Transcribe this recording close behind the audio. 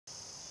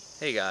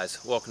Hey guys,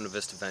 welcome to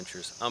Vista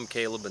Ventures. I'm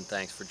Caleb and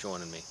thanks for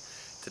joining me.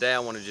 Today I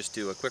want to just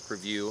do a quick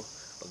review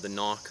of the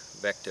CNOC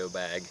Vecto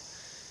bag.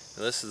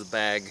 Now, this is a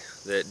bag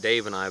that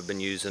Dave and I have been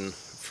using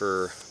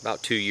for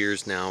about 2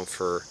 years now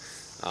for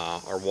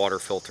our water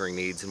filtering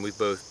needs, and we've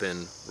both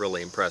been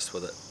really impressed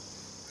with it.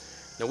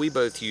 Now, we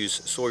both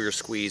use Sawyer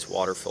Squeeze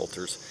water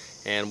filters,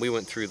 and we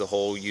went through the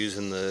whole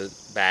using the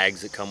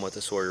bags that come with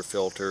the Sawyer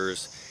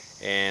filters,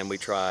 and we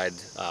tried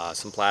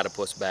some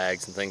platypus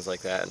bags and things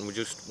like that, and we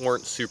just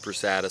weren't super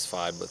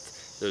satisfied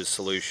with those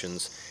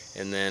solutions.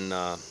 And then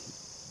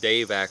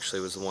Dave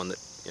actually was the one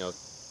that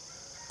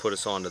put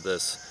us onto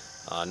this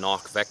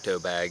CNOC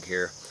Vecto bag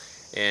here,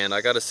 and I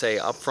gotta say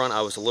up front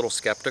I was a little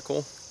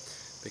skeptical,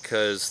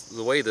 because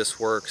the way this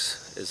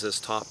works is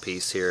this top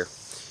piece here,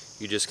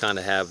 you just kind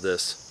of have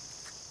this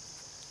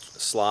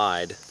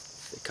slide.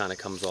 It kind of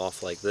comes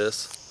off like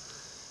this,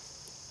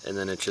 and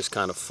then it just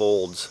kind of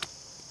folds.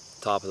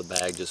 Top of the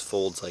bag just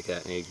folds like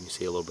that, and you can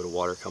see a little bit of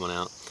water coming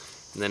out.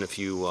 And then if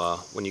you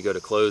when you go to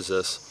close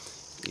this,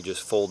 you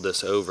just fold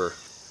this over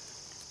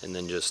and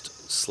then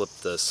just slip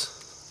this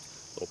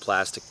little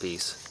plastic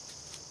piece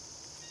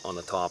on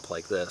the top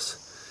like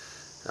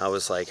this. And I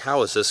was like,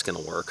 how is this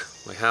gonna work?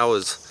 Like, how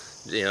is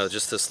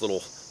just this little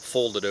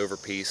folded over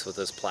piece with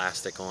this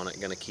plastic on it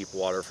gonna keep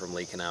water from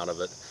leaking out of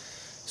it?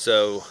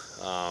 So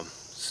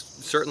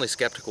certainly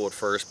skeptical at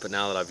first, but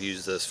now that I've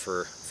used this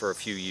for a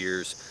few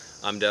years,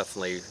 I'm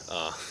definitely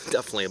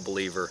a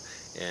believer,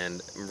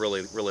 and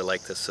really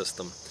like this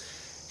system,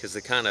 because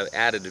the kind of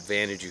added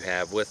advantage you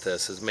have with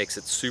this is it makes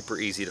it super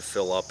easy to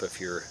fill up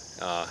if you're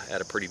at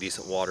a pretty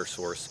decent water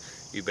source.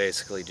 You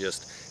basically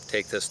just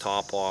take this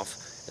top off,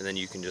 and then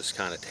you can just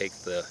kind of take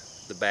the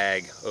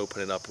bag,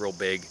 open it up real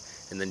big,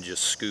 and then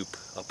just scoop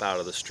up out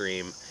of the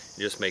stream. It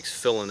just makes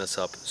filling this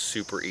up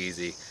super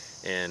easy,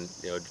 and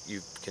you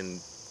can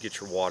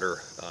get your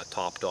water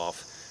topped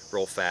off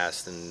real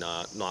fast and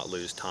not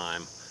lose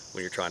time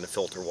when you're trying to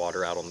filter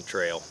water out on the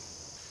trail.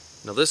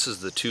 Now, this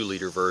is the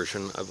 2-liter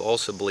version. I've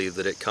also believed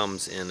that it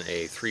comes in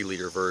a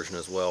 3-liter version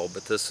as well,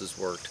 but this has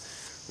worked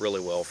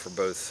really well for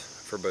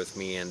both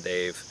me and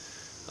Dave.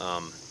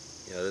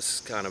 This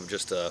is kind of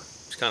just a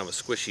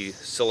squishy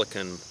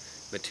silicone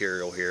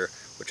material here,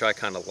 which I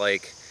kind of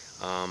like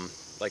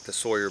the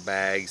Sawyer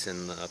bags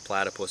and the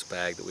platypus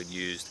bag that we'd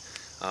used.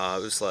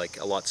 It was like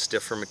a lot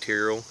stiffer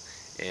material,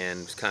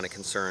 and was kind of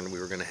concerned we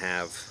were going to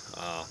have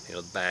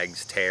the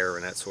bags tear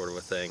and that sort of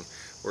a thing,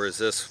 whereas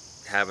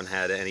this haven't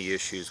had any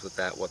issues with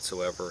that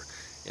whatsoever,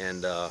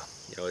 and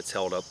it's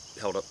held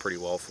up pretty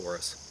well for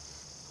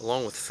us.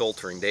 Along with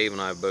filtering, Dave and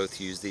I have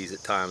both used these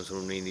at times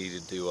when we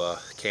needed to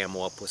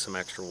camel up with some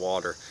extra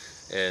water,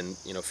 and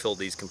filled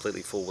these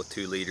completely full with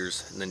 2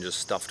 liters and then just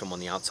stuffed them on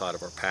the outside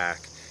of our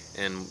pack.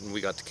 And when we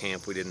got to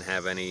camp, we didn't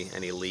have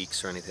any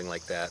leaks or anything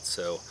like that,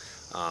 so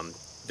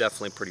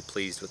definitely pretty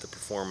pleased with the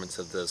performance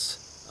of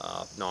this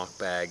CNOC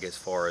bag, as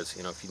far as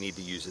if you need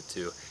to use it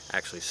to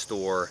actually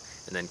store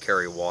and then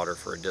carry water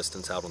for a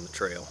distance out on the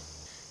trail.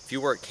 If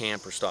you were at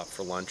camp or stopped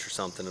for lunch or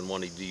something and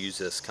wanted to use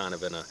this kind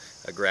of in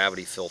a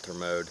gravity filter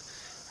mode,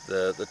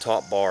 the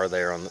top bar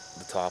there on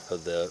the top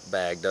of the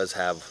bag does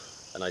have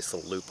a nice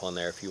little loop on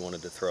there if you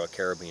wanted to throw a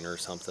carabiner or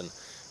something,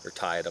 or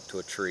tie it up to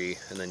a tree,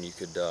 and then you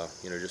could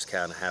just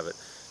kind of have it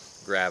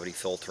gravity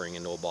filtering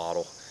into a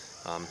bottle.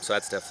 So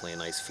that's definitely a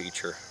nice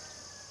feature.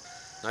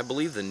 I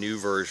believe the new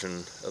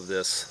version of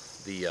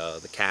this,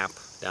 the cap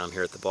down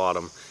here at the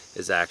bottom,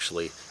 is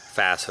actually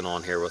fastened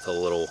on here with a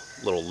little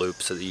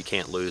loop so that you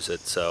can't lose it.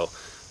 So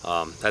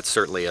that's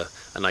certainly a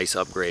nice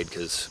upgrade,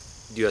 because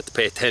you have to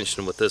pay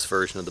attention with this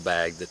version of the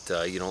bag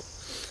that you don't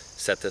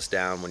set this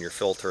down when you're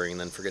filtering and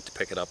then forget to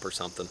pick it up or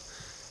something.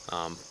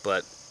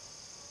 But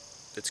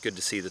it's good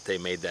to see that they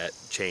made that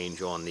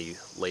change on the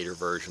later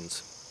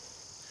versions.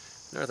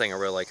 Another thing I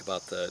really like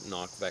about the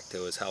CNOC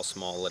Vecto is how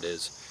small it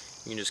is.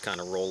 You can just kind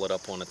of roll it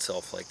up on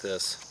itself like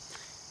this,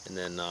 and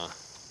then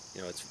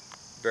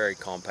it's very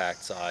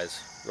compact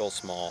size, real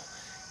small.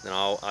 And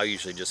I'll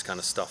usually just kind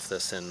of stuff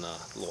this in a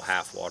little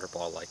half water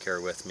bottle I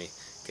carry with me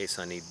in case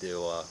I need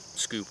to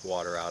scoop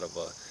water out of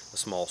a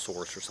small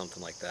source or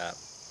something like that.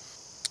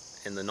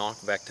 And the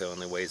CNOC Vecto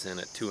only weighs in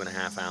at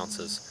 2.5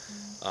 ounces,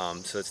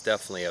 so it's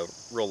definitely a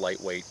real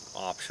lightweight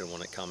option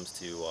when it comes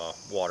to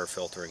water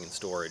filtering and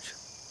storage.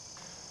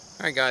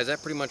 Alright guys,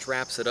 that pretty much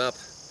wraps it up.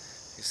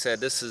 Like I said,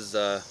 this is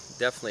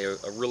definitely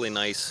a really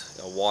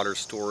nice water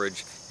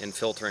storage and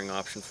filtering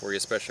option for you,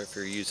 especially if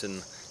you're using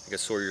like a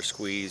Sawyer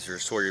Squeeze or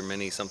Sawyer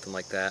Mini, something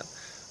like that.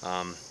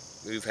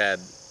 We've had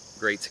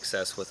great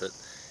success with it,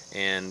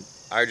 and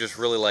I just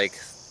really like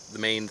the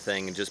main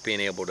thing, and just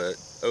being able to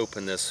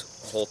open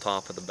this whole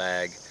top of the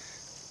bag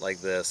like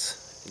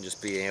this, and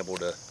just being able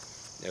to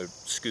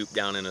scoop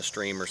down in a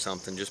stream or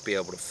something, just be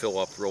able to fill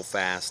up real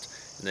fast,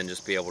 and then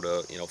just be able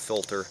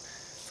to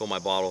fill my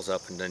bottles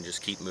up and then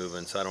just keep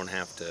moving, so I don't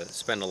have to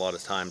spend a lot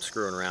of time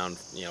screwing around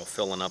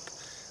filling up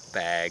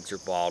bags or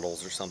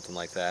bottles or something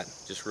like that.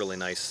 Just really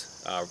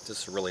nice,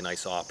 just a really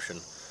nice option.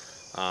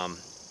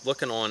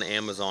 Looking on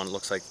Amazon, it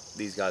looks like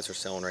these guys are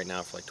selling right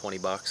now for like 20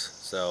 bucks,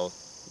 so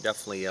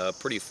definitely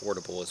pretty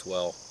affordable as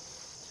well.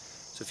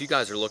 So if you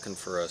guys are looking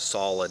for a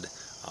solid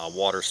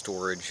water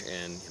storage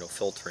and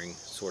filtering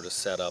sort of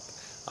setup,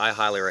 I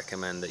highly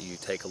recommend that you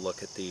take a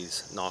look at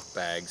these CNOC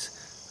bags.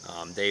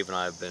 Dave and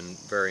I have been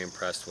very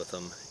impressed with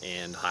them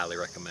and highly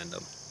recommend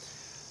them.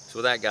 So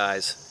with that,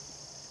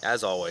 guys,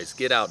 as always,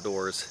 get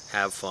outdoors,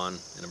 have fun,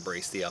 and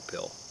embrace the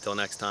uphill. Till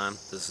next time,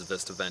 this is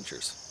Vista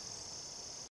Ventures.